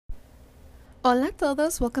Hola a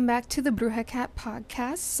todos, welcome back to the Bruja Cat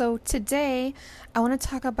podcast. So today I want to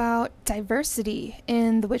talk about diversity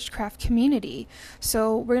in the witchcraft community.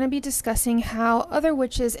 So we're going to be discussing how other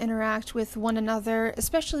witches interact with one another,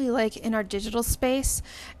 especially like in our digital space,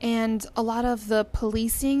 and a lot of the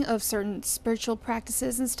policing of certain spiritual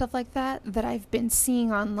practices and stuff like that I've been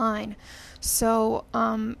seeing online. So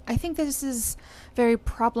I think this is very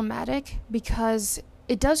problematic because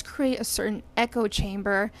it does create a certain echo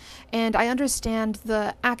chamber, and I understand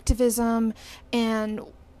the activism and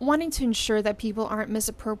wanting to ensure that people aren't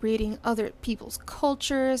misappropriating other people's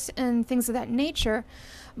cultures and things of that nature.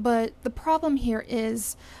 But the problem here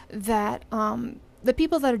is that the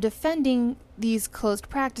people that are defending these closed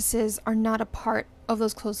practices are not a part of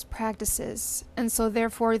those closed practices, and so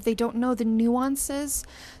therefore they don't know the nuances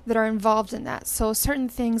that are involved in that. So certain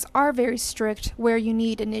things are very strict, where you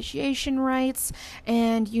need initiation rites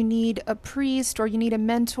and you need a priest or you need a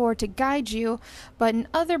mentor to guide you, but in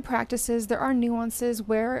other practices there are nuances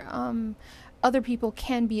where other people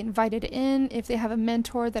can be invited in if they have a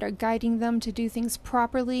mentor that are guiding them to do things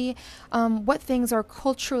properly, what things are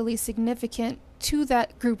culturally significant to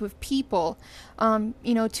that group of people,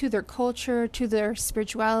 to their culture, to their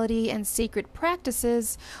spirituality and sacred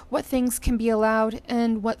practices, what things can be allowed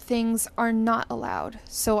and what things are not allowed.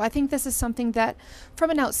 So I think this is something that, from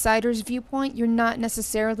an outsider's viewpoint, you're not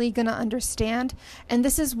necessarily going to understand. And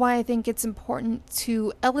this is why I think it's important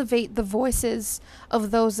to elevate the voices of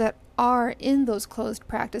those that are in those closed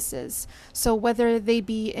practices. So whether they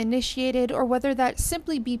be initiated or whether that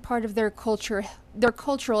simply be part of their culture, their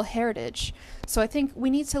cultural heritage. So I think we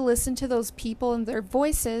need to listen to those people and their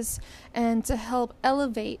voices and to help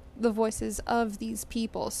elevate the voices of these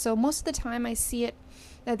people. So most of the time I see it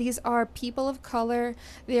that these are people of color.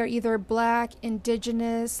 They are either Black,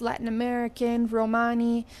 Indigenous, Latin American,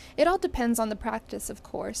 Romani. It all depends on the practice, of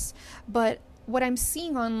course. But what I'm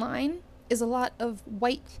seeing online is a lot of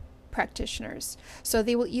white practitioners. So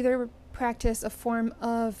they will either practice a form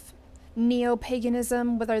of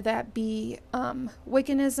neo-paganism, whether that be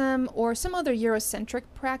Wiccanism or some other Eurocentric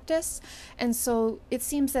practice. And so it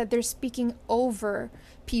seems that they're speaking over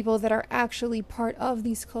people that are actually part of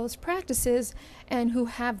these closed practices and who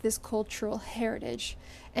have this cultural heritage.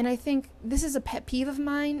 And I think this is a pet peeve of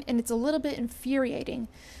mine, and it's a little bit infuriating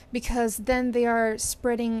because then they are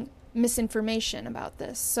spreading misinformation about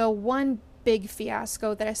this. So one big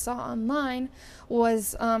fiasco that I saw online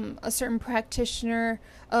was a certain practitioner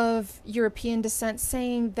of European descent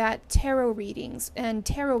saying that tarot readings and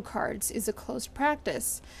tarot cards is a closed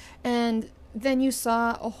practice. And then you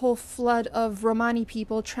saw a whole flood of Romani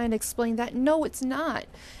people trying to explain that no, it's not.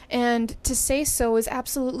 And to say so is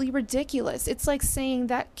absolutely ridiculous. It's like saying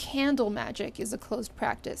that candle magic is a closed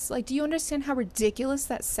practice. Like, do you understand how ridiculous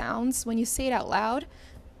that sounds when you say it out loud?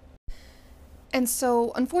 And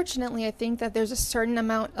so, unfortunately, I think that there's a certain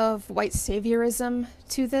amount of white saviorism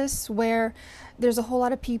to this, where there's a whole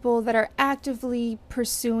lot of people that are actively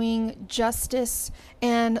pursuing justice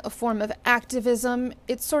and a form of activism.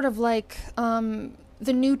 It's sort of like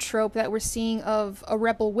the new trope that we're seeing of a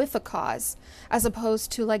rebel with a cause, as opposed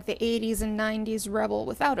to like the 80s and 90s rebel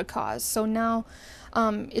without a cause. So now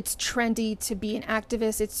it's trendy to be an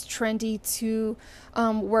activist. It's trendy to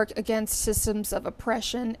work against systems of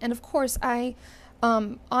oppression. And of course, I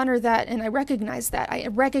honor that and I recognize that. I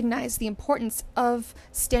recognize the importance of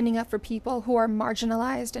standing up for people who are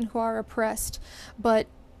marginalized and who are oppressed. But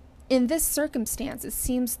in this circumstance, it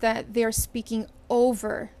seems that they're speaking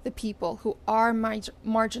over the people who are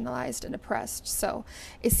marginalized and oppressed. So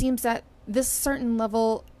it seems that this certain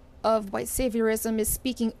level of white saviorism is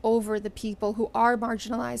speaking over the people who are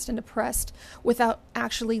marginalized and oppressed without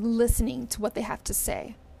actually listening to what they have to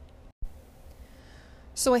say.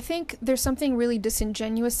 So I think there's something really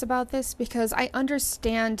disingenuous about this because I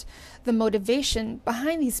understand the motivation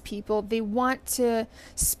behind these people. They want to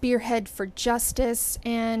spearhead for justice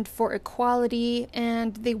and for equality,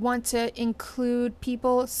 and they want to include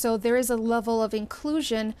people. So there is a level of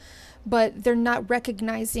inclusion, but they're not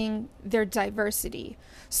recognizing their diversity.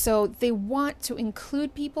 So they want to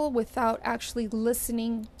include people without actually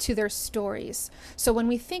listening to their stories. So when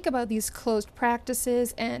we think about these closed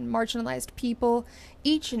practices and marginalized people,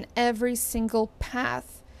 each and every single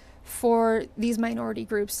path for these minority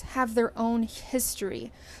groups have their own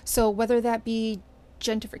history. So whether that be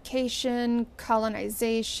gentrification,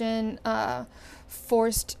 colonization,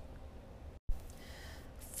 forced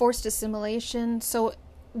assimilation. So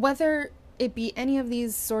whether it be any of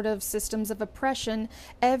these sort of systems of oppression,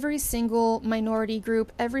 every single minority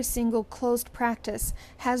group, every single closed practice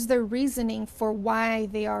has their reasoning for why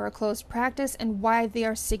they are a closed practice and why they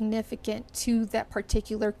are significant to that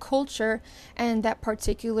particular culture and that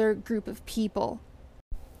particular group of people.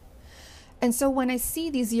 And so when I see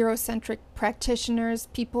these Eurocentric practitioners,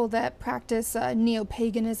 people that practice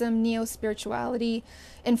neo-paganism, neo-spirituality,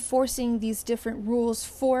 enforcing these different rules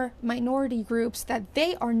for minority groups that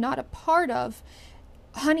they are not a part of,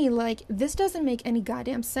 honey, like, this doesn't make any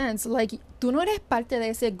goddamn sense. Like, tú no eres parte de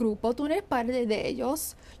ese grupo, tú no eres parte de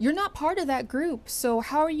ellos. You're not part of that group, so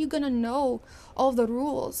how are you going to know all the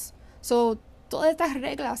rules? So, todas estas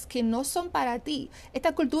reglas que no son para ti,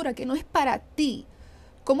 esta cultura que no es para ti,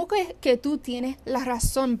 ¿cómo que tú tienes la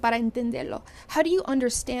razón para entenderlo? How do you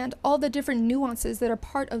understand all the different nuances that are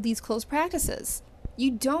part of these closed practices?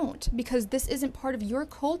 You don't, because this isn't part of your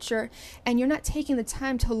culture, and you're not taking the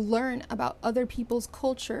time to learn about other people's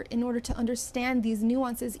culture in order to understand these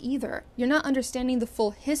nuances either. You're not understanding the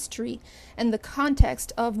full history and the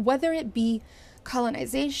context of whether it be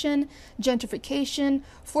colonization, gentrification,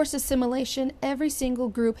 forced assimilation. Every single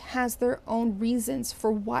group has their own reasons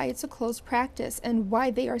for why it's a closed practice and why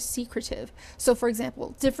they are secretive. So, for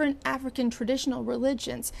example, different African traditional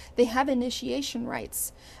religions, they have initiation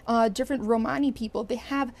rites. Different Romani people, they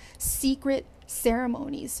have secret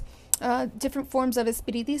ceremonies. Different forms of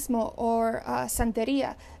espiritismo or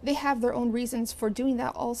santeria, they have their own reasons for doing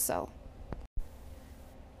that also.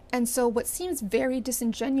 And so what seems very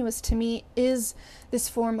disingenuous to me is this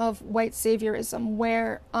form of white saviorism,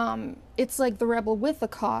 where it's like the rebel with a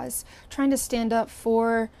cause, trying to stand up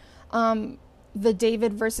for the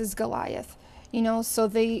David versus Goliath. You know, so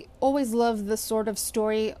they always love the sort of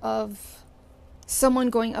story of someone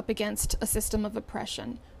going up against a system of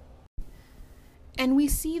oppression. And we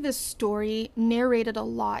see this story narrated a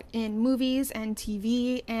lot in movies and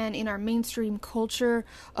TV and in our mainstream culture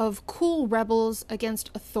of cool rebels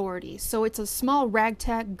against authority. So it's a small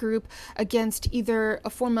ragtag group against either a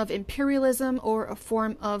form of imperialism or a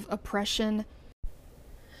form of oppression.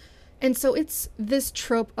 And so it's this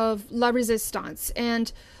trope of la resistance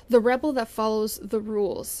and the rebel that follows the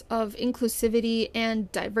rules of inclusivity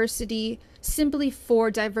and diversity simply for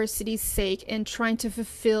diversity's sake and trying to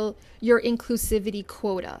fulfill your inclusivity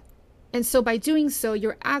quota. And so by doing so,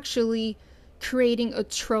 you're actually creating a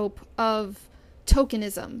trope of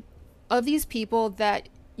tokenism of these people that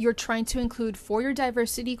you're trying to include for your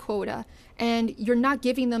diversity quota, and you're not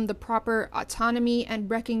giving them the proper autonomy and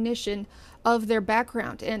recognition of their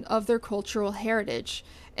background and of their cultural heritage.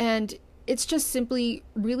 And it's just simply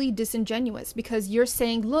really disingenuous because you're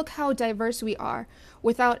saying, look how diverse we are,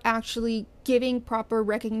 without actually giving proper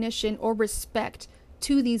recognition or respect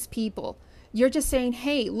to these people. You're just saying,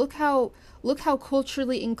 hey, look how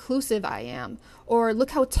culturally inclusive I am, or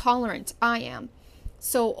look how tolerant I am.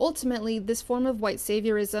 So ultimately, this form of white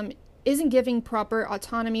saviorism isn't giving proper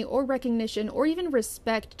autonomy or recognition or even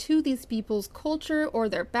respect to these people's culture or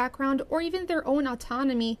their background or even their own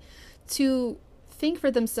autonomy to think for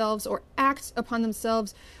themselves or act upon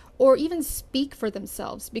themselves or even speak for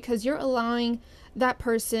themselves, because you're allowing that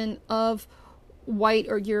person of white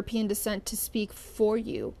or European descent to speak for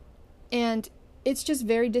you. And it's just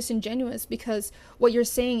very disingenuous because what you're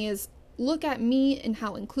saying is, look at me and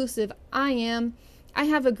how inclusive I am. I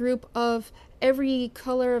have a group of every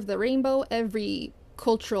color of the rainbow, every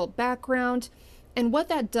cultural background. And what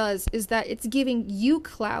that does is that it's giving you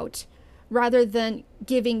clout rather than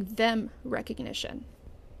giving them recognition.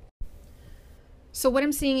 So what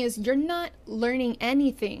I'm saying is you're not learning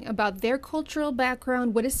anything about their cultural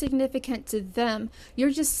background, what is significant to them.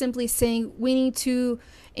 You're just simply saying we need to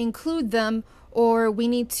include them or we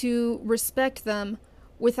need to respect them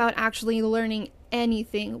without actually learning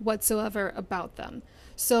anything whatsoever about them.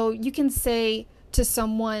 So you can say to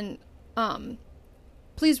someone,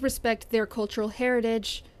 please respect their cultural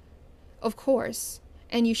heritage, of course,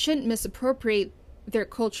 and you shouldn't misappropriate their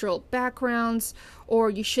cultural backgrounds, or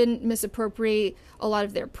you shouldn't misappropriate a lot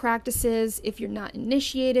of their practices if you're not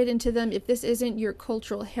initiated into them. If this isn't your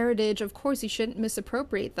cultural heritage, of course you shouldn't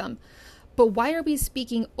misappropriate them. But why are we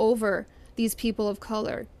speaking over these people of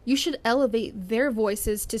color? You should elevate their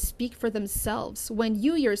voices to speak for themselves when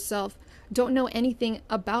you yourself don't know anything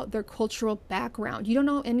about their cultural background. You don't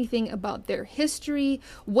know anything about their history,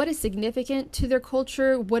 what is significant to their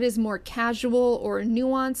culture, what is more casual or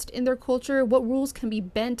nuanced in their culture, what rules can be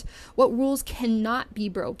bent, what rules cannot be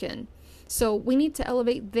broken. So we need to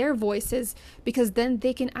elevate their voices because then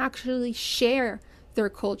they can actually share their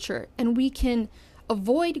culture and we can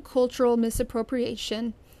avoid cultural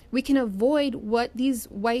misappropriation. we can avoid what these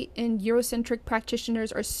white and Eurocentric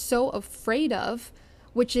practitioners are so afraid of,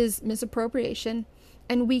 which is misappropriation,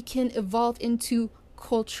 and we can evolve into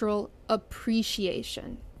cultural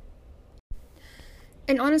appreciation.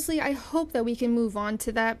 And honestly, I hope that we can move on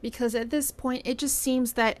to that, because at this point, it just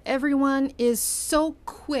seems that everyone is so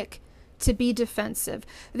quick to be defensive.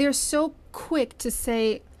 They're so quick to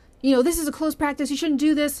say, this is a closed practice, you shouldn't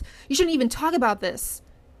do this, you shouldn't even talk about this.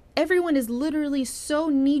 Everyone is literally so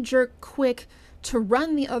knee-jerk quick to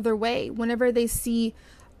run the other way whenever they see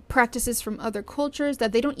practices from other cultures,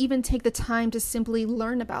 that they don't even take the time to simply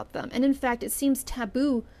learn about them. And in fact, it seems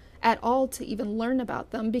taboo at all to even learn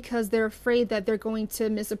about them, because they're afraid that they're going to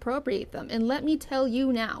misappropriate them. And let me tell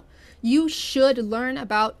you now, you should learn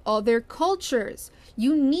about other cultures.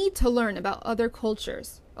 You need to learn about other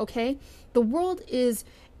cultures, okay? The world is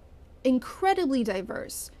incredibly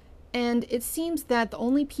diverse, and it seems that the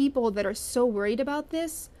only people that are so worried about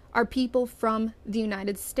this are people from the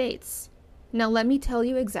United States. Now, let me tell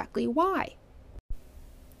you exactly why.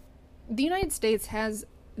 The United States has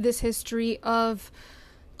this history of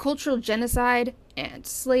cultural genocide and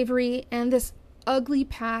slavery and this ugly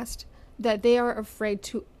past that they are afraid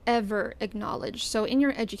to ever acknowledge. So in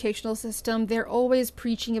your educational system, they're always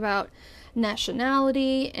preaching about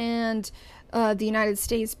nationality and the United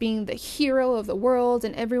States being the hero of the world,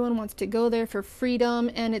 and everyone wants to go there for freedom,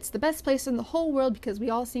 and it's the best place in the whole world because we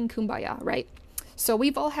all sing Kumbaya, right? So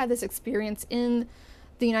we've all had this experience in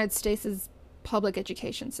the United States' public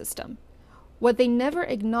education system. What they never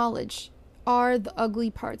acknowledge are the ugly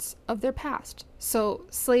parts of their past. So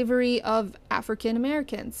slavery of African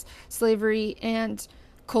Americans, slavery and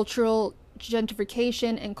cultural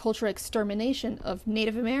gentrification and cultural extermination of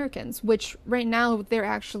Native Americans, which right now they're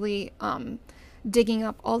actually digging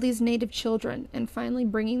up all these Native children and finally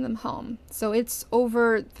bringing them home. So it's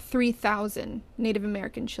over 3,000 Native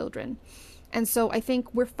American children. And so I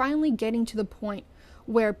think we're finally getting to the point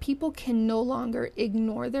where people can no longer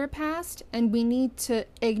ignore their past, and we need to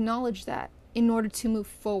acknowledge that in order to move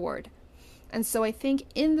forward. And so I think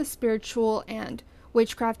in the spiritual and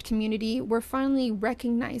witchcraft community, we're finally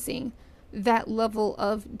recognizing that level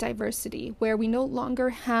of diversity, where we no longer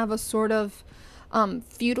have a sort of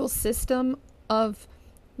feudal system of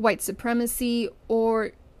white supremacy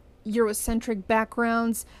or Eurocentric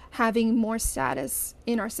backgrounds having more status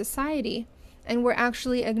in our society. And we're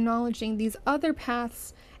actually acknowledging these other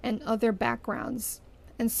paths and other backgrounds.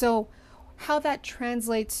 And so how that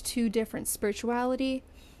translates to different spirituality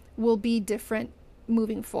will be different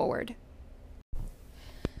moving forward.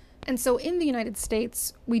 And so in the United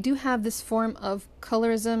States, we do have this form of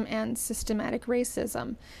colorism and systematic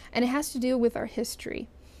racism, and it has to do with our history.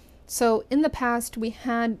 So in the past, we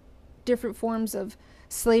had different forms of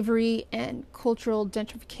slavery and cultural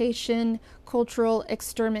gentrification, cultural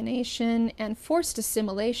extermination, and forced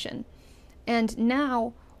assimilation. And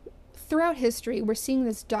now, throughout history, we're seeing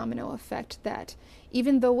this domino effect that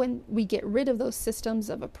even though when we get rid of those systems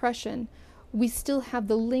of oppression, we still have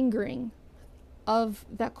the lingering of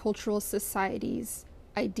that cultural society's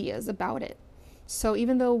ideas about it. So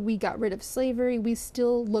even though we got rid of slavery, we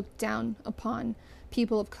still look down upon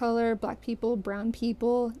people of color, Black people, brown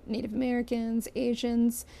people, Native Americans,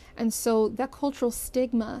 Asians, and so that cultural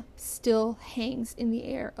stigma still hangs in the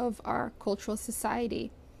air of our cultural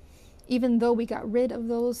society. Even though we got rid of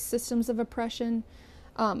those systems of oppression,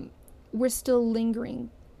 we're still lingering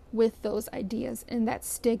with those ideas and that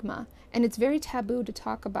stigma. And it's very taboo to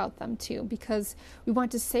talk about them too, because we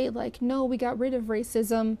want to say like, no, we got rid of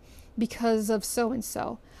racism because of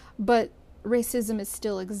so-and-so. But racism is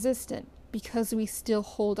still existent because we still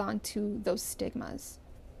hold on to those stigmas.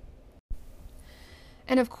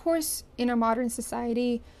 And of course, in our modern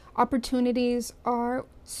society, opportunities are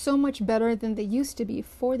so much better than they used to be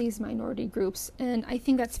for these minority groups. And I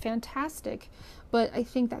think that's fantastic, but I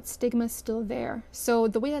think that stigma is still there. So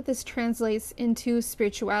the way that this translates into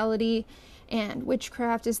spirituality and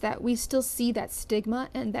witchcraft is that we still see that stigma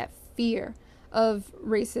and that fear of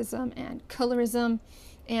racism and colorism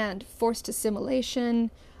and forced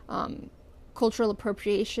assimilation, cultural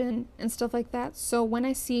appropriation, and stuff like that. So when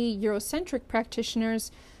I see Eurocentric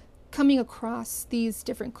practitioners coming across these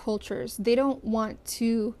different cultures, they don't want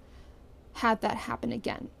to have that happen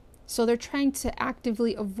again. So they're trying to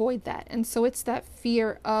actively avoid that. And so it's that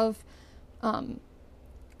fear of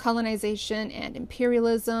colonization and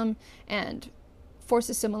imperialism and forced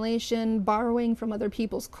assimilation, borrowing from other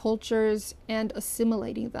people's cultures and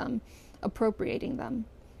assimilating them, appropriating them.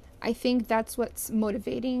 I think that's what's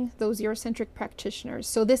motivating those Eurocentric practitioners.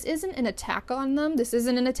 So this isn't an attack on them. This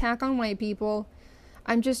isn't an attack on white people.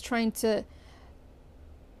 I'm just trying to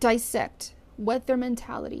dissect what their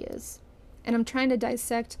mentality is. And I'm trying to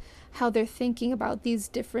dissect how they're thinking about these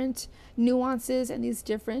different nuances and these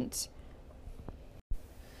different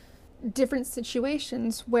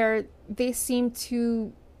situations where they seem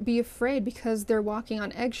to be afraid because they're walking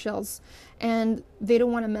on eggshells and they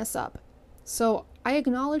don't want to mess up. So I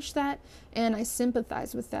acknowledge that and I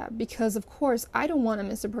sympathize with that because, of course, I don't want to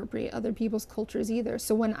misappropriate other people's cultures either.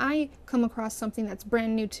 So when I come across something that's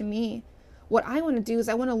brand new to me, what I want to do is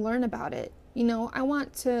I want to learn about it. You know, I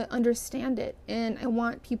want to understand it and I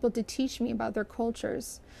want people to teach me about their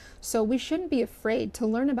cultures. So we shouldn't be afraid to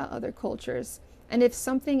learn about other cultures. And if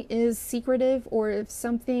something is secretive or if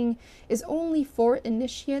something is only for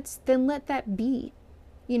initiates, then let that be,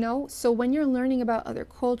 you know? So when you're learning about other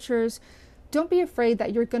cultures, don't be afraid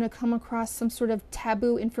that you're going to come across some sort of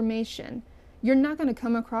taboo information. You're not going to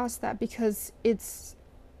come across that because it's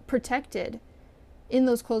protected in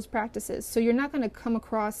those closed practices. So you're not going to come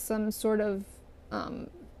across some sort of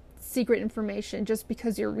secret information just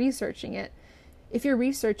because you're researching it. If you're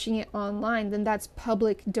researching it online, then that's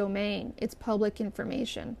public domain. It's public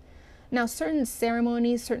information. Now, certain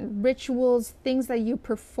ceremonies, certain rituals, things that you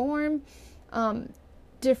perform,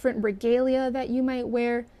 different regalia that you might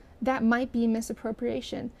wear, that might be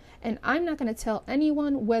misappropriation. And I'm not going to tell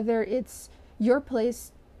anyone whether it's your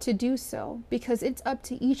place to do so, because it's up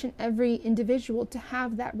to each and every individual to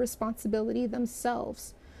have that responsibility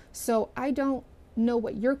themselves. So I don't know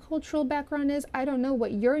what your cultural background is. I don't know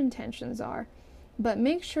what your intentions are. But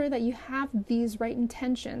make sure that you have these right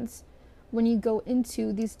intentions when you go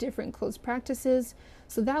into these different closed practices,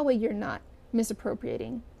 so that way you're not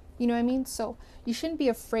misappropriating. You know what I mean? So you shouldn't be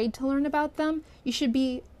afraid to learn about them. You should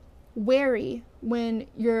be wary when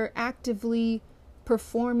you're actively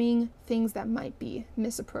performing things that might be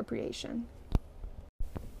misappropriation.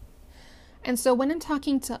 And so when I'm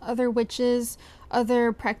talking to other witches,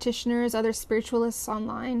 other practitioners, other spiritualists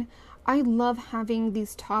online, I love having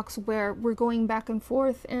these talks where we're going back and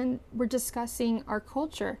forth and we're discussing our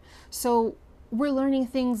culture. So we're learning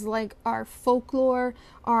things like our folklore,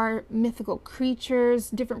 our mythical creatures,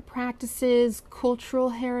 different practices, cultural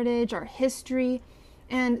heritage, our history,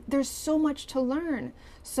 and there's so much to learn.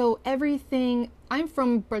 So everything, I'm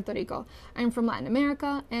from Puerto Rico, I'm from Latin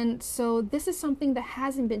America, and so this is something that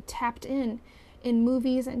hasn't been tapped in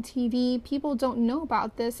movies and TV. People don't know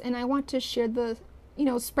about this, and I want to share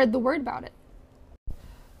spread the word about it.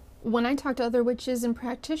 When I talk to other witches and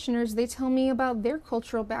practitioners, they tell me about their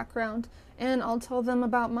cultural background, and I'll tell them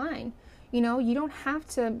about mine. You know, you don't have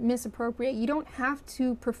to misappropriate. You don't have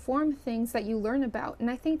to perform things that you learn about. And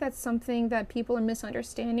I think that's something that people are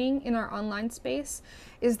misunderstanding in our online space,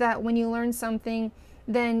 is that when you learn something,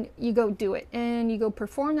 then you go do it. And you go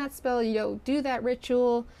perform that spell, you go do that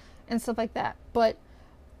ritual and stuff like that. But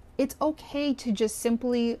it's okay to just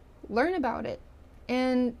simply learn about it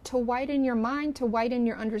and to widen your mind, to widen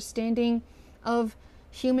your understanding of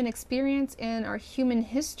human experience and our human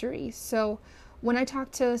history. So when I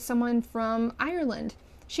talk to someone from Ireland,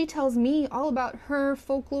 she tells me all about her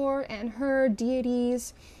folklore and her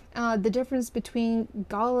deities, the difference between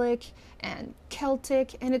Gaelic and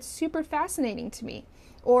Celtic, and it's super fascinating to me.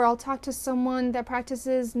 Or I'll talk to someone that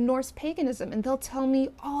practices Norse paganism, and they'll tell me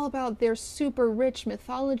all about their super rich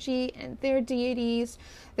mythology and their deities,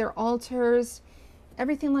 their altars,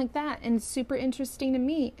 everything like that, and it's super interesting to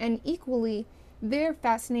me. And equally, they're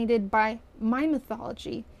fascinated by my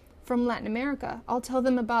mythology from Latin America. I'll tell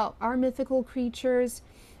them about our mythical creatures,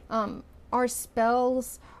 our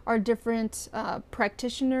spells, our different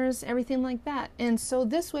practitioners, everything like that. And so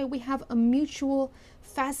this way we have a mutual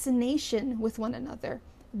fascination with one another.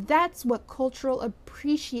 That's what cultural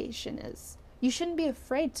appreciation is. You shouldn't be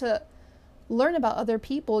afraid to learn about other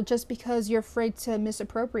people just because you're afraid to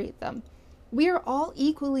misappropriate them. We are all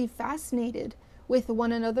equally fascinated with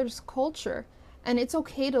one another's culture, and it's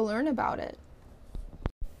okay to learn about it.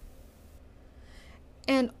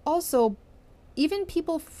 And also, even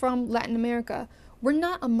people from Latin America, we're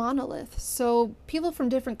not a monolith. So people from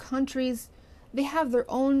different countries, they have their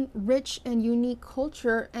own rich and unique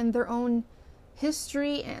culture and their own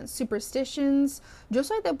history and superstitions. Yo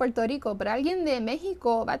soy de Puerto Rico, pero alguien de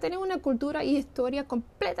México va a tener una cultura y historia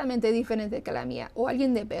completamente diferente que la mía. O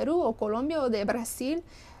alguien de Perú o Colombia o de Brasil.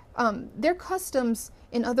 Their customs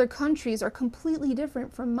in other countries are completely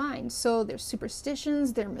different from mine. So their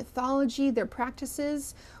superstitions, their mythology, their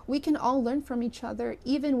practices, we can all learn from each other,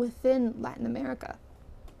 even within Latin America.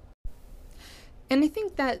 And I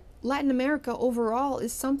think that Latin America overall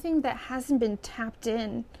is something that hasn't been tapped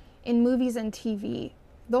in movies and TV.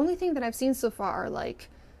 The only thing that I've seen so far are like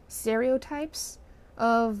stereotypes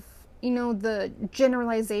of the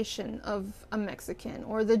generalization of a Mexican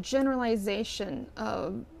or the generalization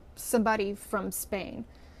of somebody from Spain.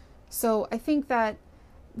 So I think that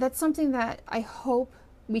that's something that I hope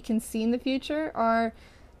we can see in the future are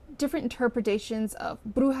different interpretations of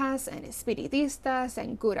brujas and espiritistas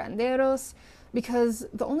and curanderos, because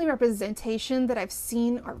the only representation that I've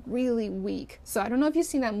seen are really weak. So I don't know if you've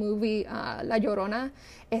seen that movie, La Llorona.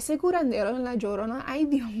 Ese curandero en La Llorona, ay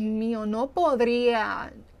Dios mío, no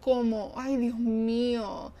podría, como, ay Dios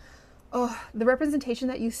mío. Oh, the representation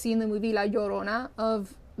that you see in the movie La Llorona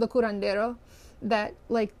of the curandero, that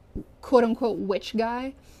like quote unquote witch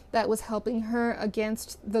guy that was helping her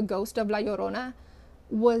against the ghost of La Llorona,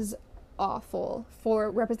 was awful for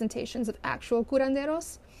representations of actual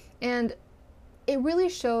curanderos. And it really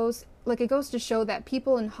shows, like, it goes to show that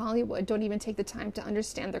people in Hollywood don't even take the time to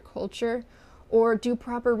understand their culture or do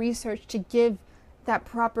proper research to give that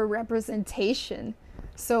proper representation.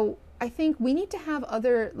 So I think we need to have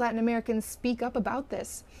other Latin Americans speak up about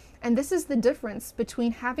this. And this is the difference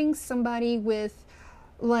between having somebody with,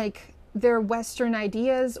 like, their Western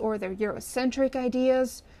ideas or their Eurocentric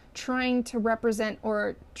ideas trying to represent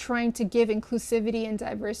or trying to give inclusivity and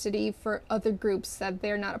diversity for other groups that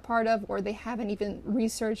they're not a part of or they haven't even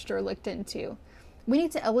researched or looked into. We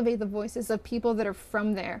need to elevate the voices of people that are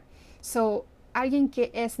from there. So, alguien que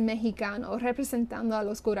es mexicano representando a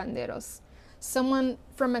los curanderos. Someone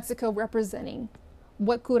from Mexico representing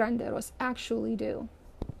what curanderos actually do.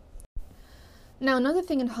 Now, another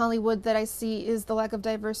thing in Hollywood that I see is the lack of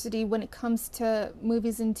diversity when it comes to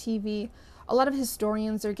movies and TV. A lot of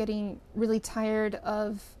historians are getting really tired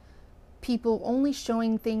of people only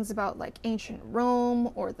showing things about like ancient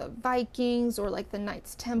Rome or the Vikings or like the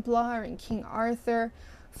Knights Templar and King Arthur.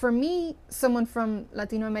 For me, someone from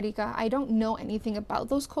Latino America, I don't know anything about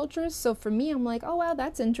those cultures. So for me, I'm like, oh, wow,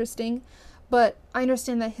 that's interesting. But I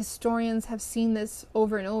understand that historians have seen this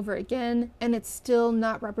over and over again, and it's still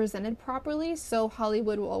not represented properly. So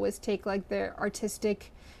Hollywood will always take like their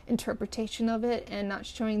artistic interpretation of it and not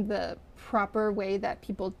showing the proper way that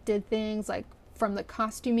people did things, like from the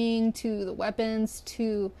costuming to the weapons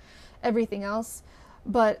to everything else.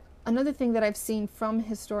 But another thing that I've seen from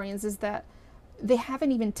historians is that they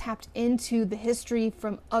haven't even tapped into the history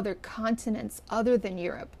from other continents other than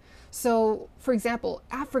Europe. So, for example,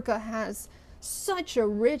 Africa has such a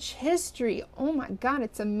rich history. Oh my God,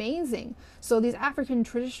 it's amazing. So these African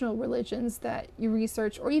traditional religions that you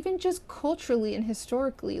research, or even just culturally and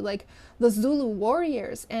historically, like the Zulu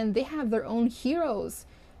warriors, and they have their own heroes.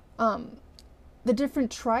 The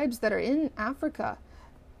different tribes that are in Africa,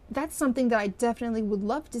 that's something that I definitely would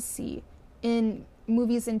love to see in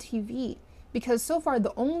movies and TV. Because so far,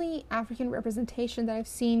 the only African representation that I've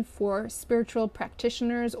seen for spiritual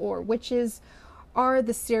practitioners or witches are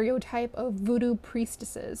the stereotype of voodoo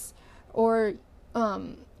priestesses, or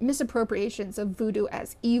misappropriations of voodoo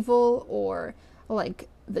as evil or like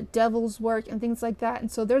the devil's work and things like that.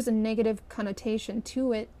 And so there's a negative connotation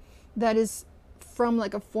to it that is from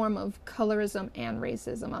like a form of colorism and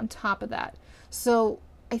racism on top of that. So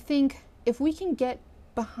I think if we can get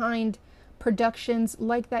behind productions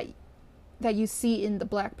like that you see in the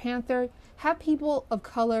Black Panther, have people of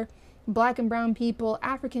color, Black and brown people,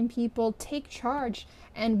 African people take charge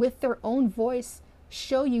and with their own voice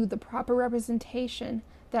show you the proper representation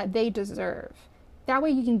that they deserve. That way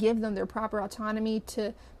you can give them their proper autonomy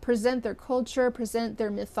to present their culture, present their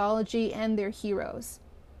mythology and their heroes.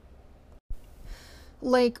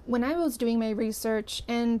 Like when I was doing my research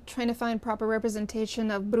and trying to find proper representation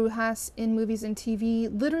of brujas in movies and TV,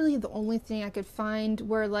 literally the only thing I could find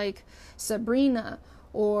were like Sabrina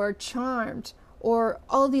or Charmed or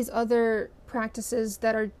all these other practices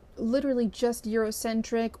that are literally just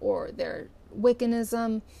Eurocentric, or they're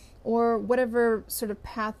Wiccanism or whatever sort of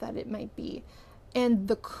path that it might be. And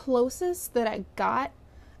the closest that I got,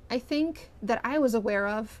 I think, that I was aware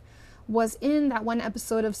of was in that one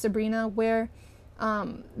episode of Sabrina where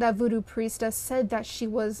that voodoo priestess said that she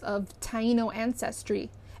was of Taino ancestry.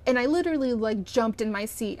 And I literally like jumped in my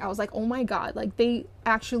seat. I was like, oh my God, like they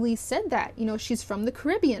actually said that, she's from the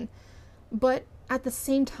Caribbean. But at the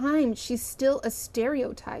same time, she's still a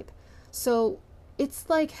stereotype. So it's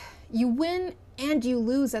like you win and you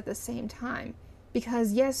lose at the same time.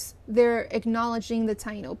 Because yes, they're acknowledging the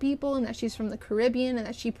Taino people and that she's from the Caribbean and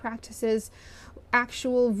that she practices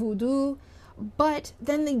actual voodoo. But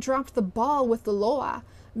then they dropped the ball with the Loa,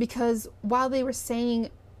 because while they were saying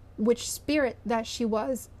which spirit that she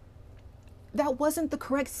was, that wasn't the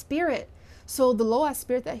correct spirit. So the Loa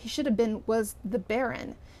spirit that he should have been was the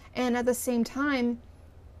Baron. And at the same time,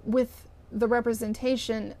 with the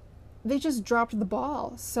representation, they just dropped the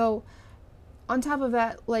ball. So on top of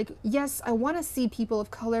that, like, yes, I want to see people of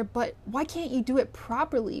color, but why can't you do it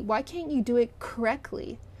properly? Why can't you do it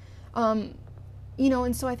correctly? And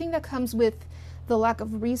so I think that comes with the lack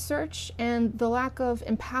of research and the lack of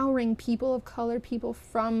empowering people of color, people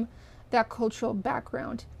from that cultural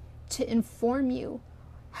background, to inform you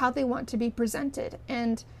how they want to be presented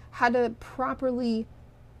and how to properly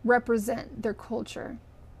represent their culture.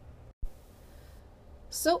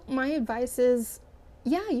 So my advice is,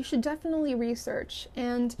 yeah, you should definitely research,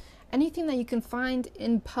 and anything that you can find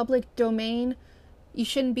in public domain, you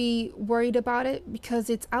shouldn't be worried about it because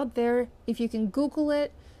it's out there. If you can Google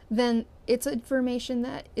it, then it's information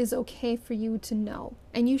that is okay for you to know,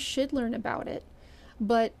 and you should learn about it.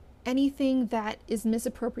 But anything that is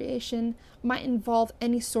misappropriation might involve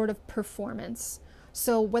any sort of performance.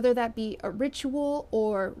 So whether that be a ritual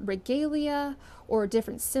or regalia or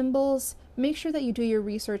different symbols, make sure that you do your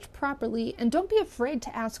research properly and don't be afraid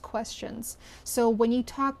to ask questions. So when you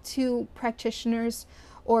talk to practitioners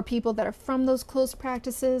or people that are from those closed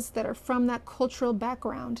practices, that are from that cultural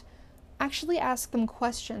background, actually ask them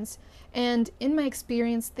questions. And in my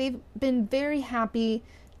experience, they've been very happy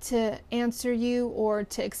to answer you or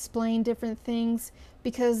to explain different things,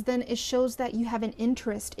 because then it shows that you have an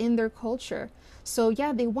interest in their culture. So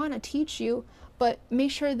yeah, they want to teach you, but make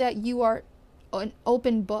sure that you are an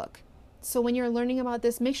open book. So when you're learning about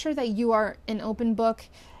this, make sure that you are an open book,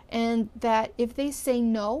 and that if they say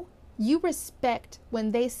no, you respect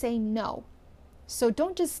when they say no. So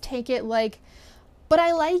don't just take it like, but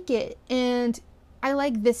I like it, and I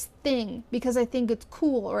like this thing because I think it's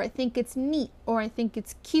cool, or I think it's neat, or I think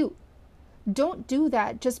it's cute. Don't do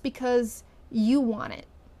that just because you want it.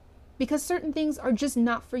 Because certain things are just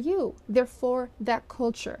not for you. They're for that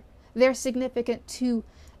culture. They're significant to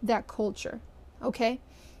that culture. Okay?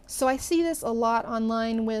 So I see this a lot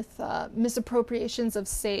online with misappropriations of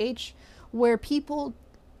sage, where people,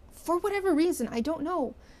 for whatever reason, I don't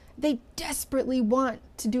know, they desperately want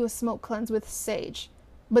to do a smoke cleanse with sage,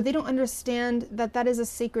 but they don't understand that that is a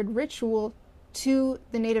sacred ritual to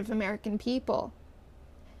the Native American people.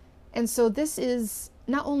 And so this is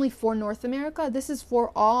not only for North America, this is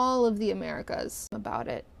for all of the Americas about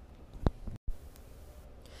it.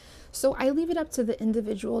 So I leave it up to the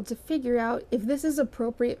individual to figure out if this is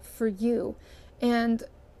appropriate for you. And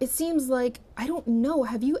it seems like, I don't know,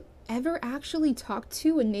 have you ever actually talked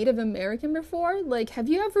to a Native American before? Like, have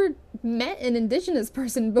you ever met an indigenous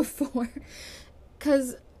person before?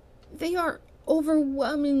 Because they are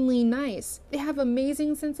overwhelmingly nice. They have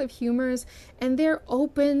amazing sense of humors, and they're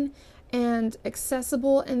open and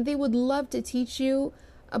accessible, and they would love to teach you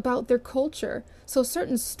about their culture. So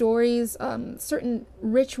certain stories, certain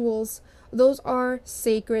rituals, those are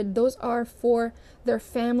sacred. Those are for their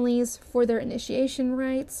families, for their initiation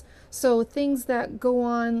rites. So things that go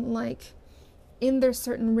on, like in their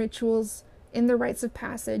certain rituals, in the rites of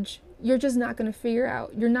passage, you're just not going to figure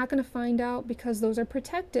out. You're not going to find out because those are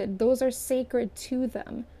protected. Those are sacred to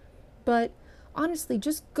them. But honestly,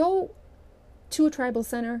 just go to a tribal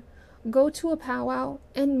center, go to a powwow,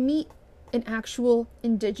 and meet an actual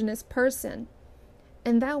indigenous person.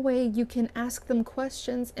 And that way you can ask them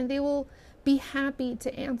questions and they will be happy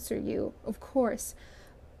to answer you, of course.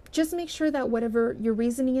 Just make sure that whatever your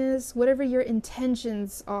reasoning is, whatever your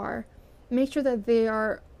intentions are, make sure that they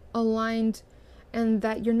are aligned and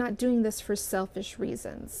that you're not doing this for selfish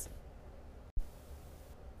reasons.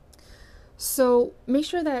 So make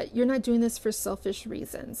sure that you're not doing this for selfish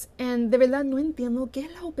reasons. And de verdad no entiendo qué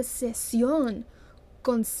es la obsesión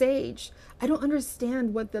con sage. I don't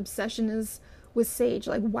understand what the obsession is with sage.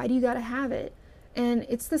 Like, why do you gotta have it? And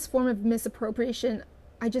it's this form of misappropriation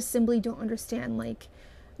I just simply don't understand. Like,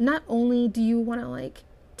 not only do you want to like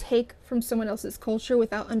take from someone else's culture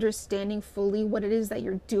without understanding fully what it is that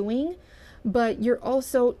you're doing, but you're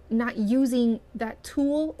also not using that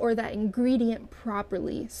tool or that ingredient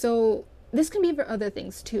properly. So this can be for other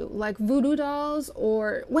things too, like voodoo dolls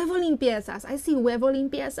or huevo limpiezas. I see huevo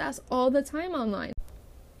limpiezas all the time online.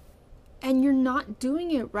 And you're not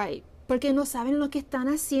doing it right, porque no saben lo que están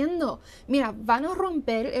haciendo. Mira, van a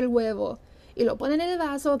romper el huevo y lo ponen en el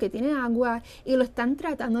vaso que tiene agua y lo están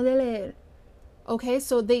tratando de leer. Okay,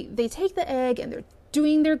 so they take the egg and they're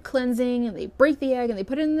doing their cleansing and they break the egg and they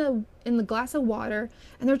put it in the glass of water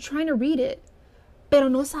and they're trying to read it. Pero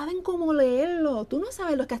no saben cómo leerlo. Tú no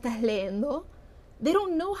sabes lo que estás leyendo. They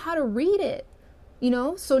don't know how to read it. You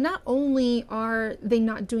know? So not only are they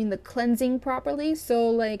not doing the cleansing properly, so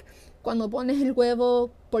like cuando pones el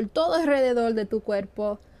huevo por todo alrededor de tu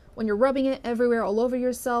cuerpo, when you're rubbing it everywhere all over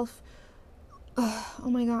yourself, oh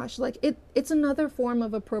my gosh, like it's another form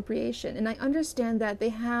of appropriation. And I understand that they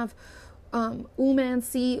have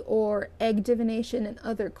umancy or egg divination in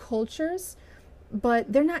other cultures,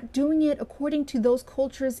 but they're not doing it according to those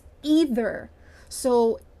cultures either.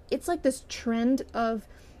 So it's like this trend of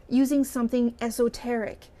using something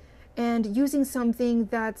esoteric and using something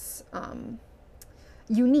that's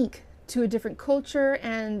unique to a different culture,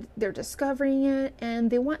 and they're discovering it, and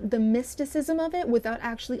they want the mysticism of it without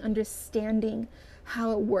actually understanding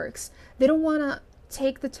how it works. They don't want to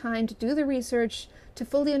take the time to do the research to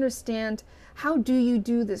fully understand how do you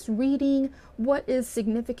do this reading, what is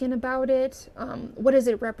significant about it, what does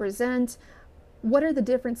it represent, what are the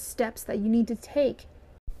different steps that you need to take.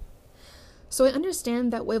 So I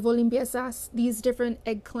understand that huevo limpiezas, these different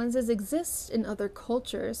egg cleanses, exist in other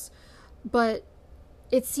cultures, but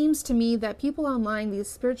it seems to me that people online, these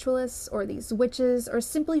spiritualists or these witches, are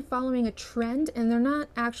simply following a trend, and they're not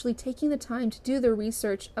actually taking the time to do their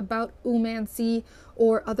research about umancy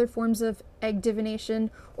or other forms of egg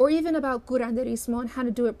divination, or even about curanderismo and how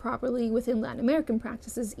to do it properly within Latin American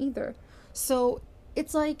practices either. So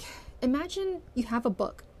it's like, imagine you have a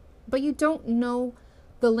book, but you don't know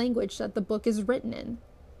the language that the book is written in.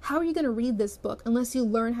 How are you going to read this book unless you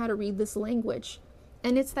learn how to read this language?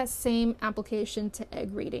 And it's that same application to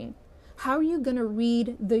egg reading. How are you going to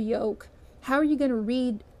read the yolk? How are you going to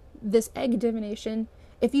read this egg divination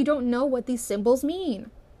if you don't know what these symbols mean?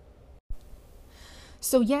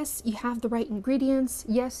 So yes, you have the right ingredients.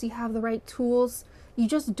 Yes, you have the right tools. You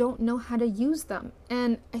just don't know how to use them.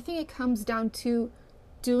 And I think it comes down to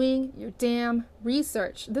doing your damn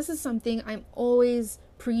research. This is something I'm always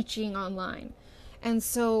preaching online. And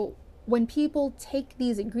so when people take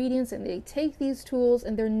these ingredients and they take these tools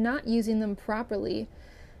and they're not using them properly,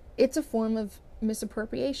 it's a form of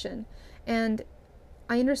misappropriation. And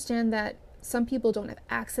I understand that some people don't have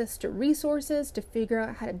access to resources to figure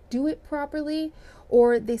out how to do it properly,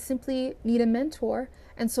 or they simply need a mentor.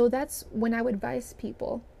 And so that's when I would advise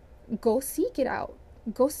people, go seek it out.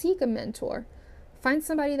 Go seek a mentor. Find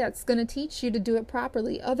somebody that's going to teach you to do it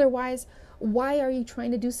properly. Otherwise, why are you trying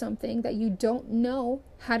to do something that you don't know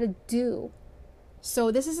how to do?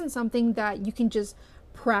 So this isn't something that you can just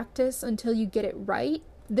practice until you get it right.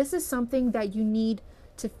 This is something that you need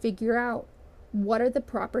to figure out. What are the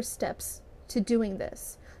proper steps to doing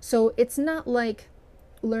this? So it's not like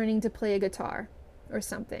learning to play a guitar or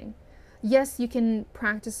something. Yes, you can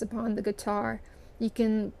practice upon the guitar. You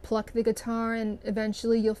can pluck the guitar and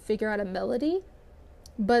eventually you'll figure out a melody.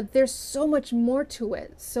 But there's so much more to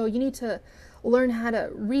it. So you need to learn how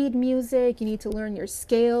to read music. You need to learn your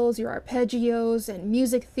scales, your arpeggios, and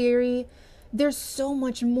music theory. There's so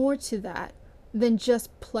much more to that than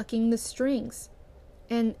just plucking the strings.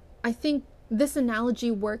 And I think this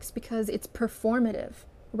analogy works because it's performative,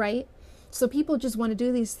 right? So people just want to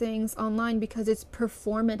do these things online because it's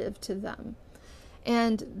performative to them.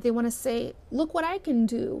 And they want to say, look what I can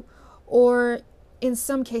do. Or in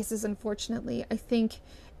some cases, unfortunately, I think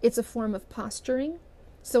it's a form of posturing.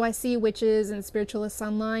 So I see witches and spiritualists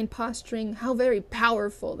online posturing how very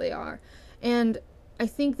powerful they are. And I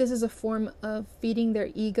think this is a form of feeding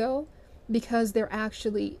their ego because they're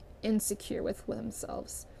actually insecure with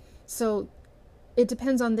themselves. So it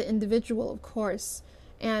depends on the individual, of course.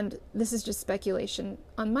 And this is just speculation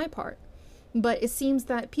on my part. But it seems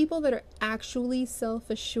that people that are actually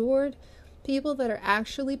self-assured, people that are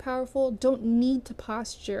actually powerful, don't need to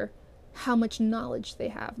posture how much knowledge they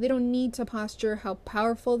have. They don't need to posture how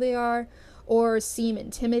powerful they are or seem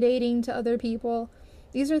intimidating to other people.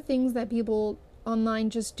 These are things that people online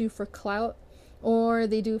just do for clout, or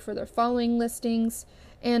they do for their following listings.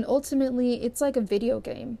 And ultimately, it's like a video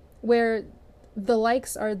game where the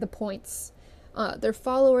likes are the points. Their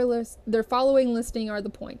following listing are the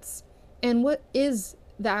points. And what is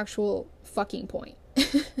the actual fucking point?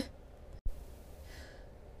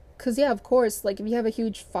 Because, yeah, of course, like if you have a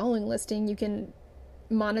huge following listing, you can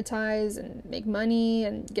monetize and make money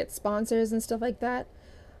and get sponsors and stuff like that.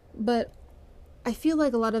 But I feel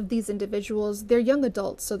like a lot of these individuals, they're young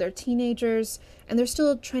adults, so they're teenagers, and they're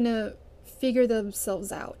still trying to figure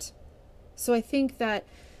themselves out. So I think that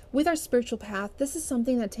with our spiritual path, this is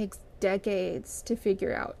something that takes decades to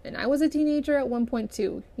figure out. And I was a teenager at one point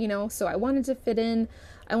too, so I wanted to fit in.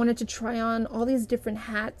 I wanted to try on all these different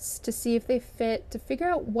hats to see if they fit, to figure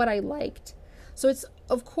out what I liked. So it's,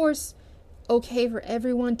 of course, okay for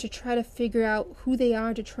everyone to try to figure out who they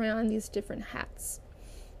are to try on these different hats.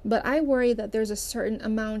 But I worry that there's a certain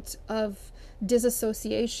amount of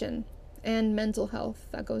disassociation and mental health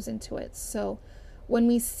that goes into it. So when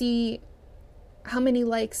we see how many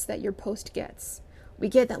likes that your post gets, we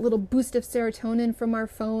get that little boost of serotonin from our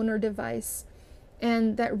phone or device,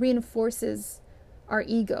 and that reinforces our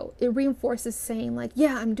ego. It reinforces saying like,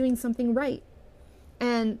 yeah, I'm doing something right.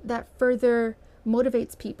 And that further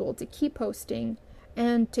motivates people to keep posting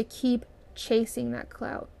and to keep chasing that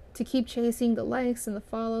clout, to keep chasing the likes and the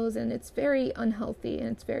follows. And it's very unhealthy and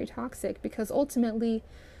it's very toxic, because ultimately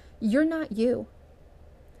you're not you.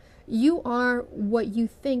 You are what you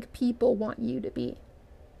think people want you to be.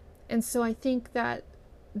 And so I think that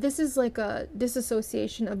this is like a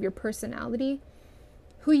disassociation of your personality,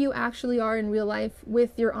 who you actually are in real life,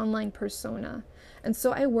 with your online persona. And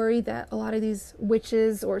so I worry that a lot of these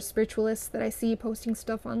witches or spiritualists that I see posting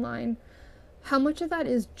stuff online, how much of that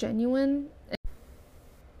is genuine,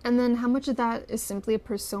 and then how much of that is simply a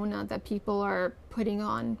persona that people are putting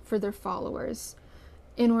on for their followers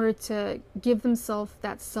in order to give themselves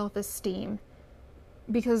that self-esteem.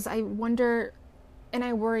 Because I wonder and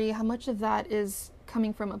I worry how much of that is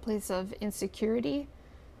coming from a place of insecurity,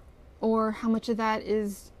 or how much of that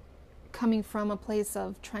is coming from a place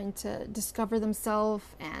of trying to discover themselves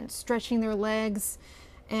and stretching their legs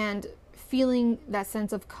and feeling that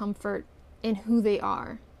sense of comfort in who they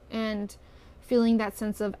are, and feeling that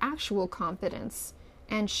sense of actual confidence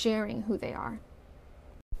and sharing who they are.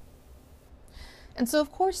 And so,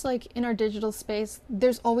 of course, like in our digital space,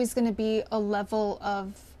 there's always going to be a level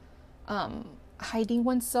of hiding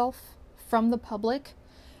oneself from the public,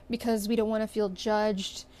 because we don't want to feel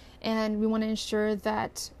judged, and we want to ensure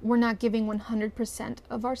that we're not giving 100%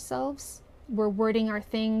 of ourselves. We're wording our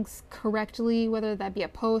things correctly, whether that be a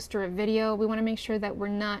post or a video. We want to make sure that we're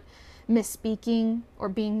not misspeaking or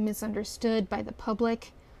being misunderstood by the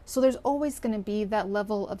public. So there's always going to be that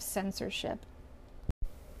level of censorship.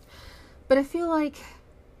 But I feel like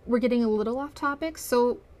we're getting a little off topic,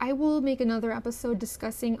 so I will make another episode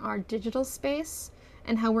discussing our digital space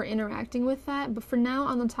and how we're interacting with that. But for now,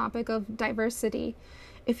 on the topic of diversity,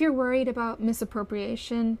 if you're worried about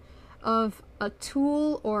misappropriation of a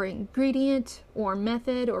tool or ingredient or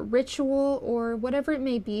method or ritual or whatever it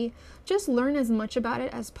may be, just learn as much about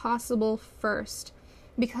it as possible first,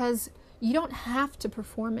 because you don't have to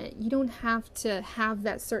perform it. You don't have to have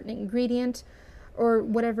that certain ingredient or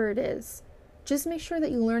whatever it is. Just make sure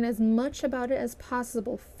that you learn as much about it as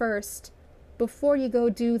possible first before you go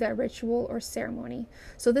do that ritual or ceremony.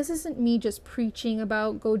 So this isn't me just preaching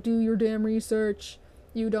about go do your damn research,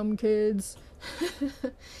 you dumb kids.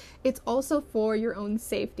 It's also for your own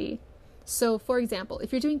safety. So for example,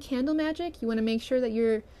 if you're doing candle magic, you want to make sure that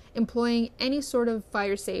you're employing any sort of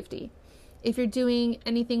fire safety. If you're doing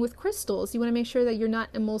anything with crystals, you want to make sure that you're not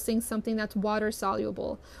emulsing something that's water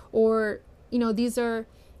soluble, or these are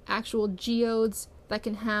actual geodes that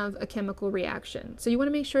can have a chemical reaction. So you want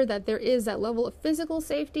to make sure that there is that level of physical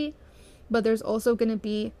safety, but there's also going to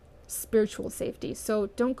be spiritual safety. So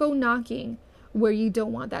don't go knocking where you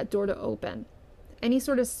don't want that door to open. Any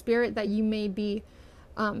sort of spirit that you may be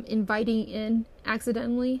inviting in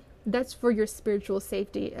accidentally, that's for your spiritual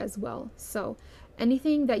safety as well. So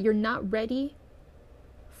anything that you're not ready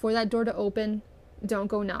for that door to open, don't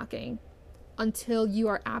go knocking until you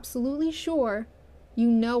are absolutely sure you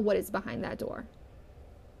know what is behind that door.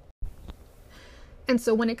 And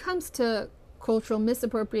so when it comes to cultural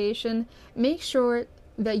misappropriation, make sure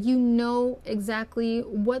that you know exactly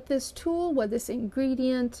what this tool, what this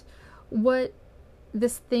ingredient, what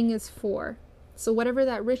this thing is for. So whatever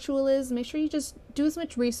that ritual is, make sure you just do as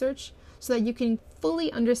much research so that you can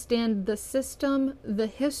fully understand the system, the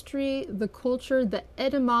history, the culture, the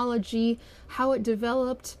etymology, how it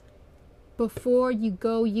developed, before you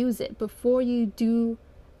go use it, before you do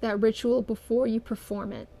that ritual, before you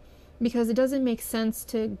perform it. Because it doesn't make sense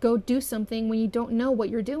to go do something when you don't know what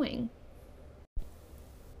you're doing.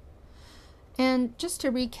 And just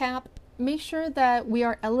to recap, make sure that we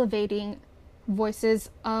are elevating voices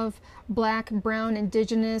of Black, Brown,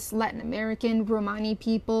 Indigenous, Latin American, Romani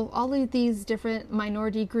people, all of these different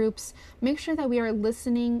minority groups. Make sure that we are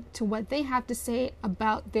listening to what they have to say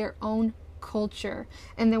about their own culture,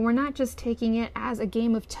 and that we're not just taking it as a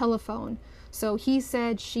game of telephone. So he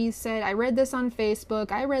said, she said, I read this on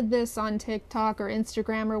Facebook, I read this on TikTok or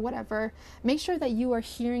Instagram or whatever. Make sure that you are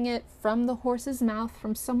hearing it from the horse's mouth,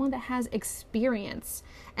 from someone that has experience,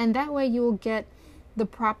 and that way you will get the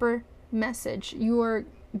proper message. You are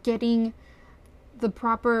getting the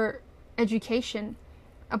proper education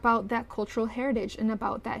about that cultural heritage and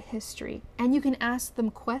about that history. And you can ask them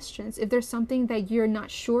questions. If there's something that you're not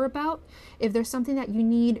sure about, if there's something that you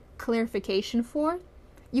need clarification for,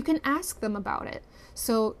 you can ask them about it.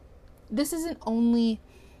 So this isn't only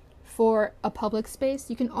for a public space,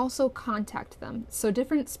 you can also contact them. So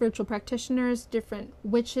different spiritual practitioners, different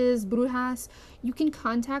witches, brujas, you can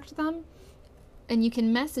contact them and you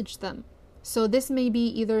can message them So this may be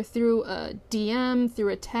either through a DM, through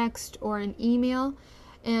a text, or an email,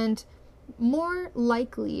 and more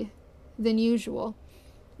likely than usual,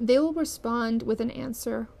 they will respond with an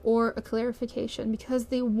answer or a clarification because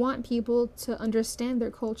they want people to understand their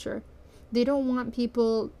culture. They don't want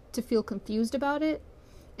people to feel confused about it.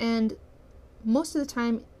 And most of the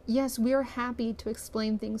time, yes, we are happy to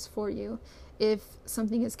explain things for you if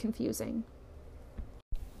something is confusing.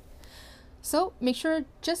 So make sure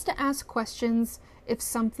just to ask questions if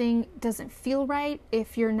something doesn't feel right,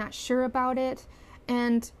 if you're not sure about it.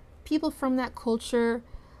 And people from that culture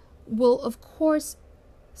will, of course,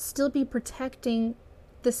 still be protecting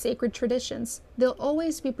the sacred traditions. They'll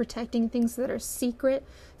always be protecting things that are secret,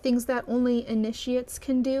 things that only initiates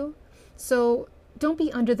can do. So don't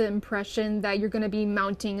be under the impression that you're going to be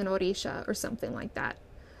mounting an orisha or something like that.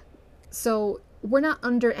 So we're not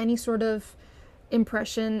under any sort of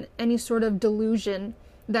impression, any sort of delusion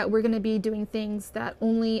that we're going to be doing things that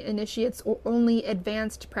only initiates or only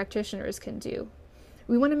advanced practitioners can do.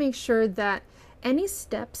 We want to make sure that any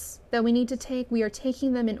steps that we need to take, we are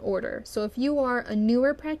taking them in order. So if you are a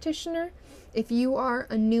newer practitioner, if you are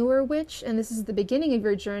a newer witch, and this is the beginning of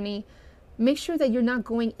your journey, make sure that you're not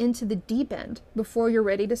going into the deep end before you're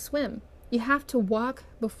ready to swim. You have to walk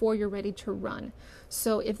before you're ready to run.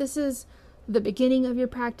 So if this is the beginning of your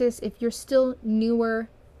practice, if you're still newer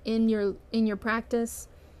in your practice,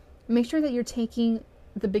 make sure that you're taking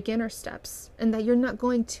the beginner steps and that you're not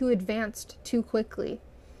going too advanced too quickly.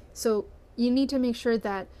 So you need to make sure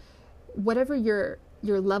that whatever your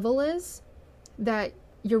level is, that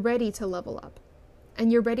you're ready to level up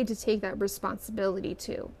and you're ready to take that responsibility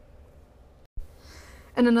too.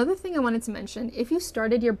 And another thing I wanted to mention, if you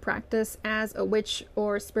started your practice as a witch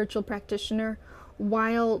or spiritual practitioner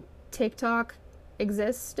while TikTok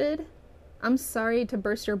existed, I'm sorry to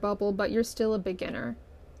burst your bubble, but you're still a beginner.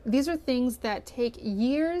 These are things that take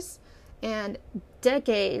years and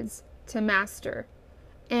decades to master.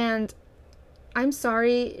 And I'm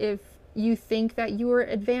sorry if you think that you are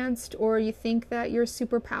advanced or you think that you're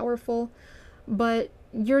super powerful, but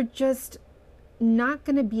you're just not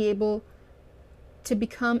going to be able to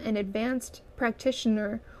become an advanced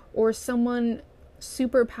practitioner or someone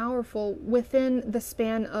super powerful within the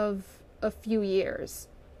span of a few years.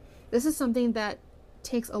 This is something that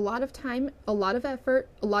takes a lot of time, a lot of effort,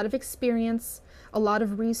 a lot of experience, a lot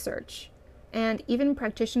of research. And even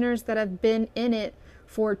practitioners that have been in it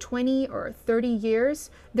for 20 or 30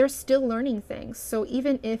 years, they're still learning things. So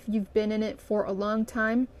even if you've been in it for a long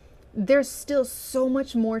time, there's still so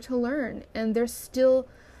much more to learn, and there's still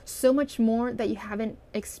so much more that you haven't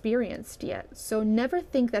experienced yet. So never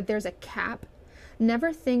think that there's a cap.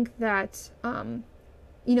 Never think that,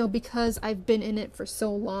 because I've been in it for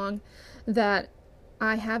so long, that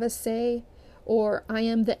I have a say, or I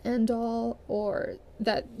am the end all, or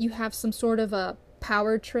that you have some sort of a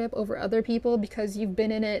power trip over other people because you've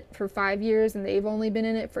been in it for 5 years and they've only been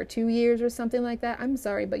in it for 2 years or something like that. I'm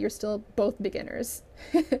sorry, but you're still both beginners.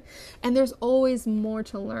 And there's always more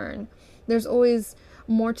to learn. There's always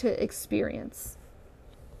more to experience.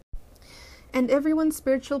 And everyone's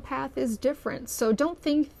spiritual path is different. So don't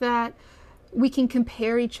think that we can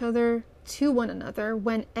compare each other to one another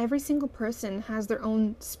when every single person has their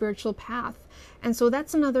own spiritual path. And so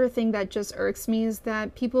that's another thing that just irks me, is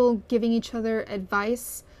that people giving each other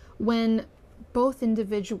advice when both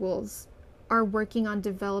individuals are working on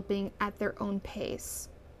developing at their own pace.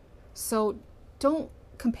 So don't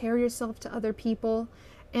compare yourself to other people,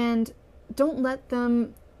 and don't let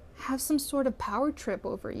them have some sort of power trip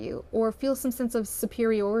over you or feel some sense of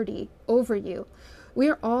superiority over you. We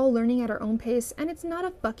are all learning at our own pace, and it's not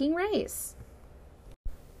a fucking race.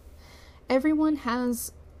 Everyone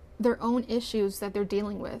has their own issues that they're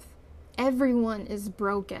dealing with. Everyone is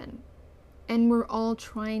broken, and we're all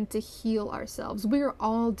trying to heal ourselves. We are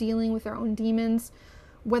all dealing with our own demons,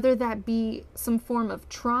 whether that be some form of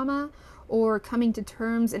trauma or coming to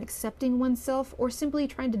terms and accepting oneself, or simply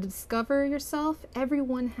trying to discover yourself.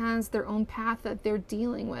 Everyone has their own path that they're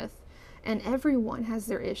dealing with, and everyone has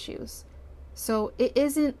their issues. So it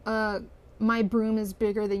isn't a my broom is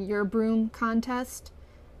bigger than your broom contest.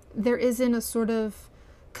 There isn't a sort of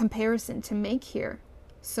comparison to make here.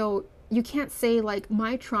 So you can't say like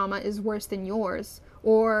my trauma is worse than yours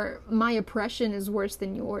or my oppression is worse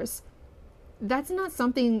than yours. That's not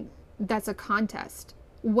something that's a contest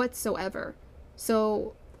whatsoever.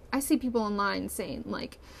 So I see people online saying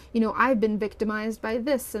like, I've been victimized by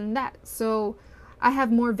this and that, so I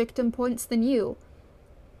have more victim points than you.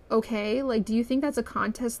 Okay, like, do you think that's a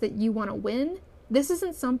contest that you want to win? This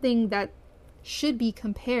isn't something that should be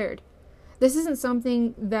compared. This isn't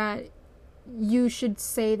something that you should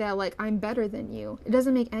say that, like, I'm better than you. It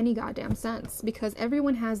doesn't make any goddamn sense, because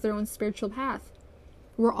everyone has their own spiritual path.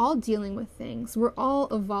 We're all dealing with things. We're all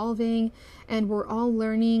evolving, and we're all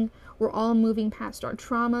learning. We're all moving past our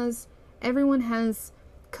traumas. Everyone has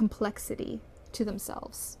complexity to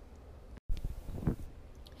themselves.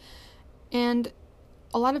 And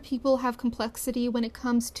a lot of people have complexity when it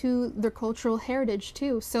comes to their cultural heritage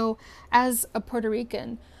too. So as a Puerto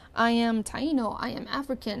Rican, I am Taino, I am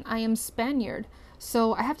African, I am Spaniard.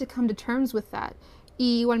 So I have to come to terms with that.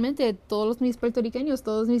 Y igualmente, todos mis puertorriqueños,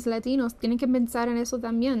 todos mis latinos, tienen que pensar en eso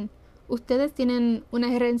también. Ustedes tienen una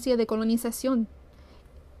herencia de colonización,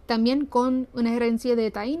 también con una herencia de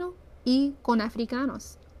taíno y con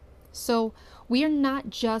africanos. So we are not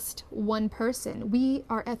just one person. We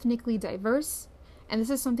are ethnically diverse, and this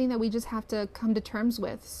is something that we just have to come to terms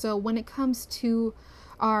with. So when it comes to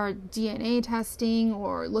our DNA testing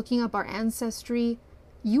or looking up our ancestry,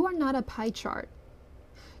 you are not a pie chart.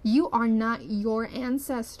 You are not your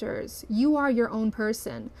ancestors. You are your own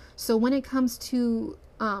person. So when it comes to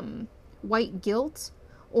white guilt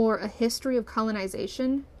or a history of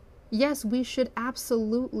colonization, yes, we should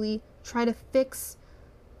absolutely try to fix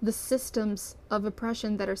the systems of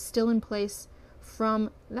oppression that are still in place from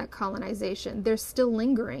that colonization. They're still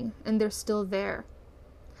lingering and they're still there.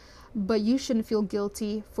 But you shouldn't feel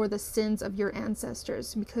guilty for the sins of your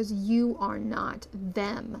ancestors, because you are not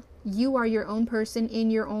them. You are your own person in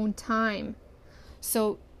your own time.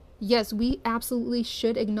 So yes, we absolutely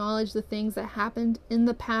should acknowledge the things that happened in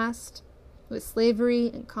the past with slavery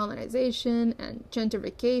and colonization and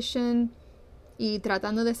gentrification, y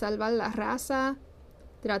tratando de salvar la raza,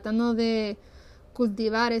 tratando de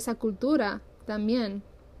cultivar esa cultura también.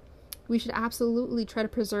 We should absolutely try to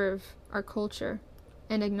preserve our culture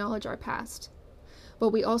and acknowledge our past. But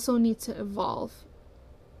we also need to evolve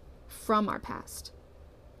from our past.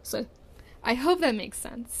 So I hope that makes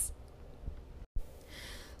sense.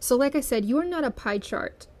 So like I said, you are not a pie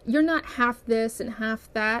chart. You're not half this and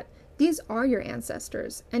half that. These are your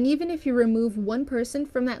ancestors. And even if you remove one person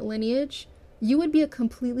from that lineage, you would be a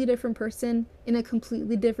completely different person in a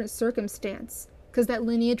completely different circumstance, because that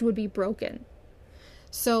lineage would be broken.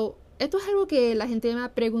 So, esto es algo que la gente me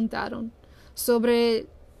preguntaron sobre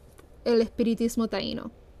el espiritismo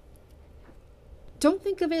taíno. Don't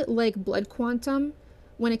think of it like blood quantum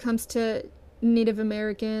when it comes to Native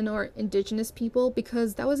American or indigenous people,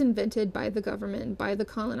 because that was invented by the government, by the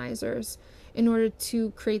colonizers, in order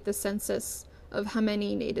to create the census of how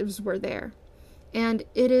many natives were there. And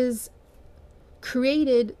it is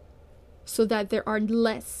created so that there are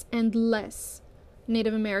less and less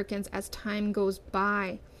Native Americans as time goes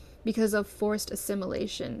by, because of forced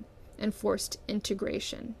assimilation and forced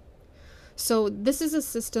integration. So this is a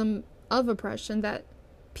system of oppression that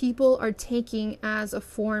people are taking as a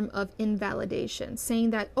form of invalidation,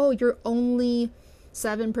 saying that, oh, you're only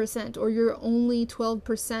 7% or you're only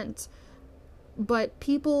 12%. But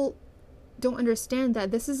people don't understand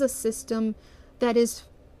that this is a system that is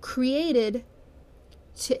created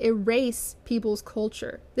to erase people's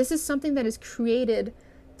culture. This is something that is created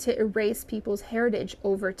to erase people's heritage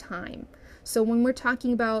over time. So when we're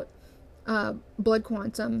talking about blood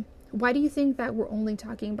quantum, why do you think that we're only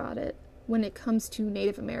talking about it when it comes to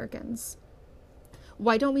Native Americans?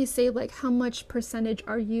 Why don't we say, like, how much percentage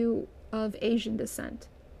are you of Asian descent?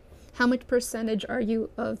 How much percentage are you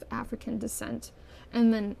of African descent?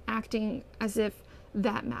 And then acting as if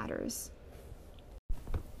that matters.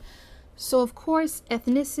 So of course,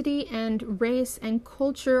 ethnicity and race and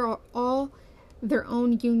culture are all their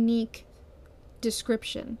own unique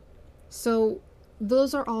description. So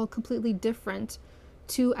those are all completely different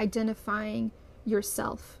to identifying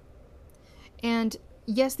yourself. And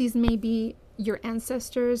yes, these may be your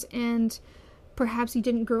ancestors, and perhaps you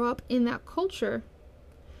didn't grow up in that culture.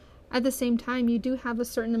 At the same time, you do have a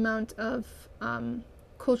certain amount of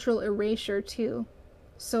cultural erasure too.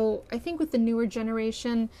 So I think with the newer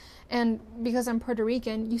generation, and because I'm Puerto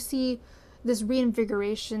Rican, you see this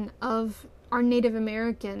reinvigoration of our Native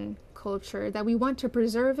American culture, that we want to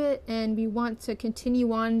preserve it, and we want to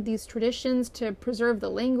continue on these traditions to preserve the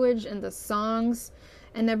language and the songs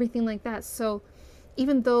and everything like that. So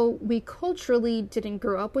even though we culturally didn't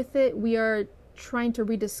grow up with it, we are trying to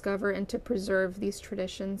rediscover and to preserve these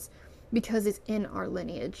traditions because it's in our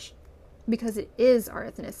lineage, because it is our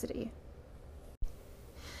ethnicity.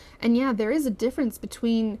 And yeah, there is a difference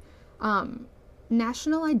between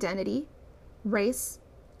national identity, race,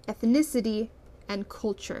 ethnicity, and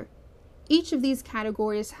culture. Each of these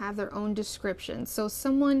categories have their own description. So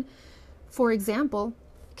someone, for example,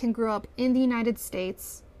 can grow up in the United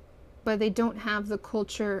States, but they don't have the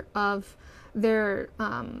culture of their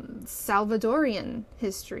Salvadorian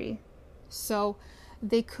history. So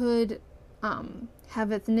they could have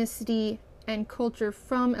ethnicity and culture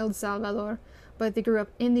from El Salvador, but they grew up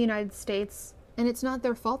in the United States, and it's not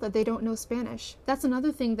their fault that they don't know Spanish. That's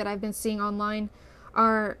another thing that I've been seeing online,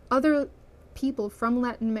 are other people from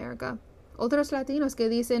Latin America, otros latinos que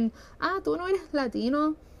dicen, tú no eres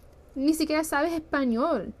latino, ni siquiera sabes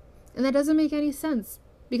español. And that doesn't make any sense,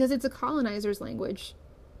 because it's a colonizer's language,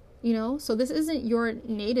 So this isn't your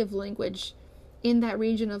native language in that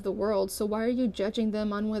region of the world, so why are you judging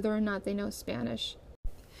them on whether or not they know Spanish?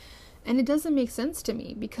 And it doesn't make sense to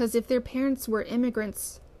me, because if their parents were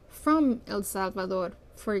immigrants from El Salvador,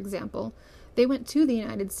 for example, they went to the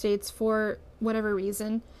United States for whatever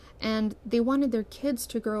reason, and they wanted their kids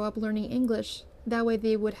to grow up learning English. That way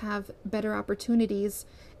they would have better opportunities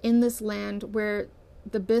in this land where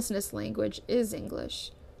the business language is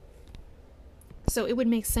English. So it would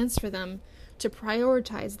make sense for them to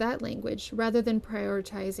prioritize that language rather than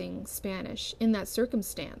prioritizing Spanish in that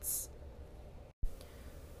circumstance.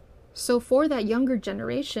 So for that younger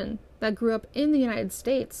generation that grew up in the United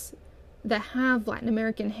States, that have Latin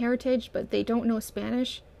American heritage but they don't know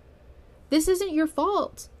Spanish, this isn't your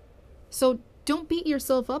fault. So don't beat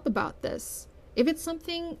yourself up about this. If it's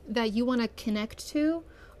something that you want to connect to,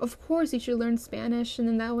 of course you should learn Spanish, and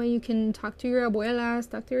then that way you can talk to your abuelas,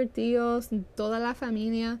 talk to your tíos, and toda la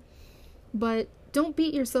familia. But don't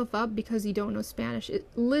beat yourself up because you don't know Spanish. It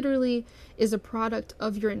literally is a product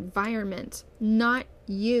of your environment, not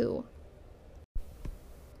you.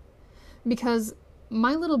 Because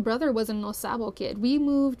my little brother was a No Sabo kid. We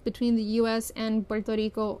moved between the US and Puerto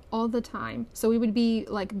Rico all the time. So we would be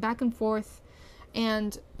like back and forth.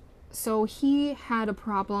 And so he had a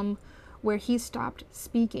problem where he stopped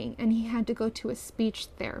speaking and he had to go to a speech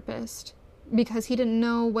therapist because he didn't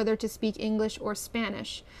know whether to speak English or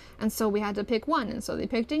Spanish. And so we had to pick one. And so they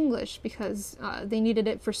picked English because they needed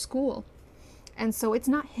it for school. And so it's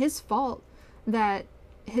not his fault that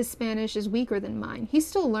his Spanish is weaker than mine. He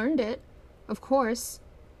still learned it, of course,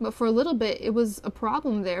 but for a little bit it was a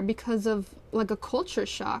problem there because of like a culture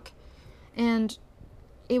shock. And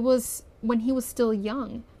it was when he was still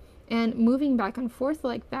young, and moving back and forth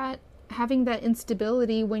like that, having that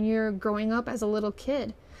instability when you're growing up as a little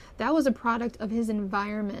kid, that was a product of his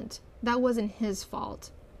environment. That wasn't his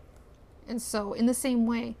fault. And so in the same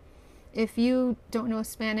way, if you don't know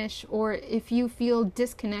Spanish or if you feel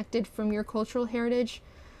disconnected from your cultural heritage,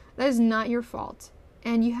 that is not your fault.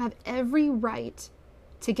 And you have every right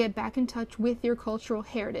to get back in touch with your cultural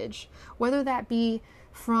heritage, whether that be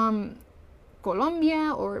from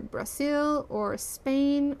Colombia or Brazil or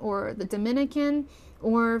Spain or the Dominican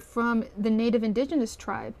or from the native indigenous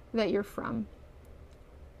tribe that you're from.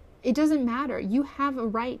 It doesn't matter. You have a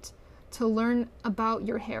right to learn about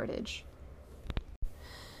your heritage.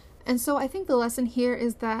 And so I think the lesson here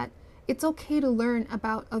is that it's okay to learn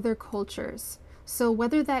about other cultures. So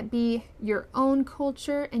whether that be your own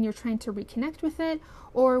culture and you're trying to reconnect with it,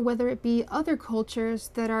 or whether it be other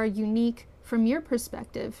cultures that are unique from your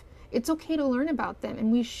perspective, it's okay to learn about them,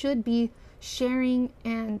 and we should be sharing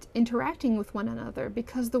and interacting with one another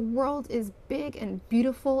because the world is big and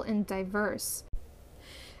beautiful and diverse.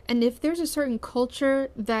 And if there's a certain culture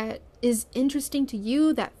that is interesting to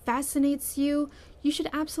you, that fascinates you, you should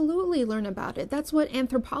absolutely learn about it. That's what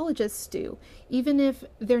anthropologists do. Even if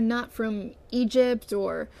they're not from Egypt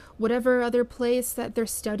or whatever other place that they're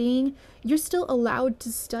studying, you're still allowed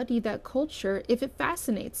to study that culture if it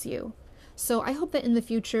fascinates you. So I hope that in the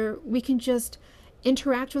future we can just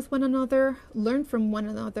interact with one another, learn from one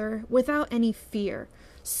another without any fear.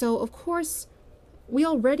 So of course, we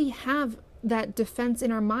already have that defense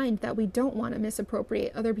in our mind that we don't want to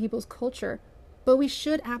misappropriate other people's culture, but we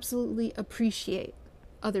should absolutely appreciate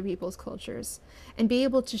other people's cultures and be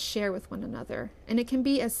able to share with one another. And it can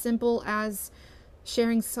be as simple as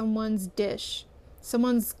sharing someone's dish,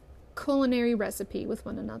 someone's culinary recipe with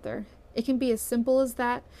one another. It can be as simple as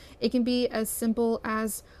that. It can be as simple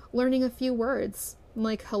as learning a few words,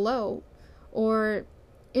 like hello, or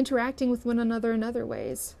interacting with one another in other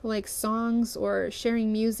ways, like songs or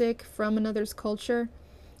sharing music from another's culture.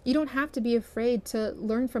 You don't have to be afraid to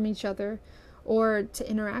learn from each other or to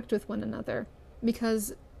interact with one another,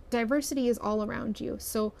 because diversity is all around you.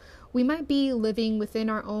 So we might be living within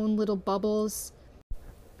our own little bubbles.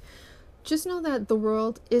 Just know that the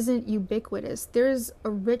world isn't ubiquitous. There's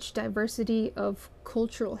a rich diversity of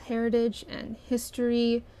cultural heritage and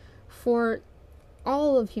history for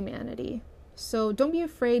all of humanity. So don't be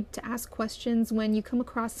afraid to ask questions when you come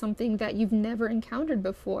across something that you've never encountered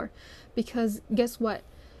before, because guess what?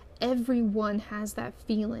 Everyone has that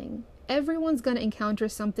feeling. everyone's going to encounter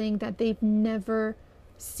something that they've never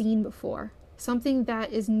seen before, something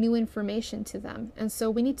that is new information to them. And so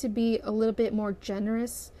we need to be a little bit more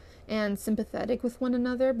generous and sympathetic with one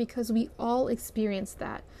another, because we all experience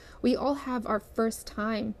that. We all have our first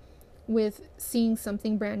time with seeing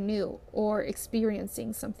something brand new or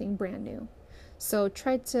experiencing something brand new. So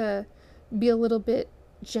try to be a little bit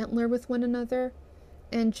gentler with one another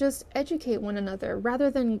and just educate one another rather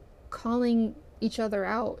than calling each other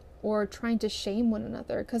out or trying to shame one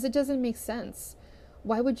another, because it doesn't make sense.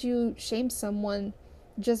 Why would you shame someone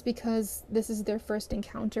just because this is their first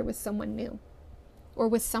encounter with someone new or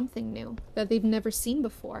with something new that they've never seen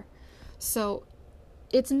before? So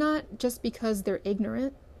it's not just because they're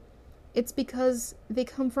ignorant. It's because they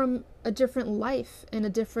come from a different life and a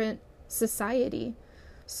different society.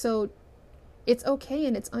 So it's okay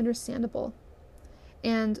and it's understandable.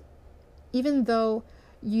 And even though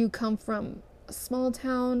you come from a small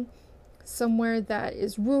town, somewhere that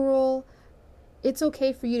is rural, it's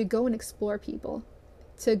okay for you to go and explore people,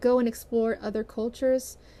 to go and explore other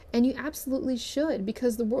cultures. And you absolutely should,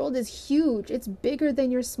 because the world is huge. It's bigger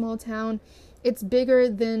than your small town. It's bigger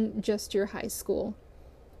than just your high school.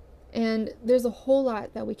 And there's a whole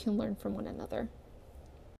lot that we can learn from one another.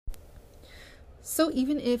 So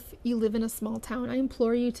even if you live in a small town, I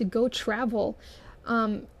implore you to go travel.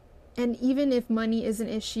 And even if money is an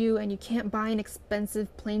issue and you can't buy an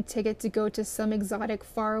expensive plane ticket to go to some exotic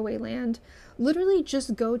faraway land, literally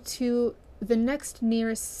just go to the next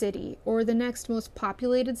nearest city or the next most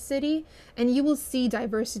populated city, and you will see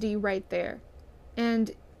diversity right there.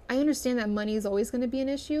 And I understand that money is always going to be an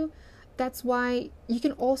issue. That's why you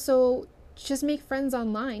can also just make friends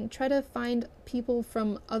online. Try to find people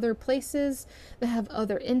from other places that have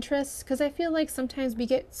other interests, because I feel like sometimes we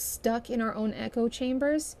get stuck in our own echo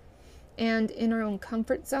chambers and in our own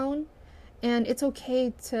comfort zone, and it's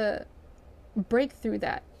okay to break through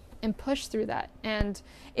that and push through that. And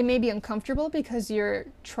it may be uncomfortable because you're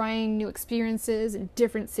trying new experiences in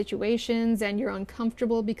different situations, and you're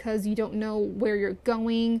uncomfortable because you don't know where you're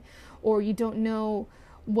going, or you don't know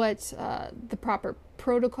what the proper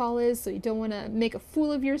protocol is, so you don't want to make a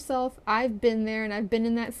fool of yourself. I've been there and I've been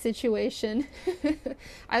in that situation.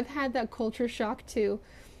 I've had that culture shock too.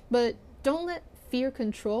 But don't let fear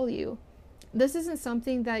control you. This isn't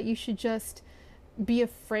something that you should just be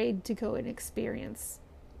afraid to go and experience.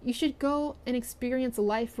 You should go and experience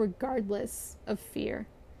life regardless of fear,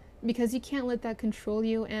 because you can't let that control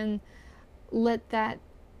you and let that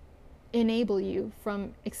enable you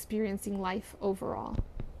from experiencing life overall.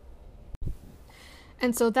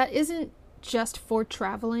 And so that isn't just for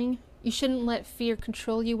traveling. You shouldn't let fear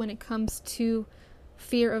control you when it comes to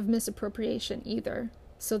fear of misappropriation either.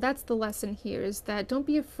 So that's the lesson here, is that don't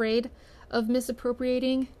be afraid of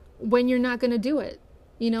misappropriating when you're not going to do it.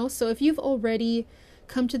 So if you've already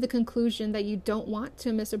come to the conclusion that you don't want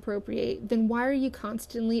to misappropriate, then why are you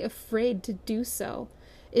constantly afraid to do so?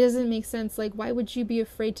 It doesn't make sense. Like, why would you be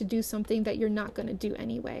afraid to do something that you're not going to do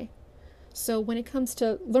anyway? So when it comes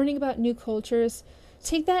to learning about new cultures,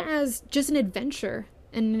 take that as just an adventure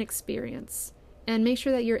and an experience, and make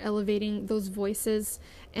sure that you're elevating those voices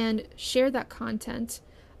and share that content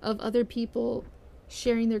of other people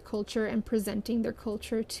sharing their culture and presenting their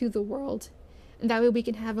culture to the world. And that way we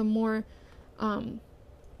can have a more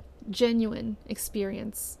genuine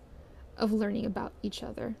experience of learning about each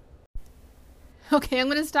other. Okay, I'm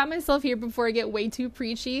going to stop myself here before I get way too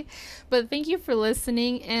preachy, but thank you for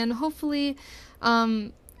listening, and hopefully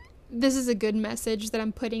this is a good message that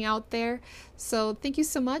I'm putting out there. So thank you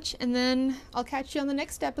so much, and then I'll catch you on the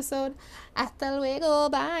next episode. Hasta luego,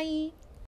 bye!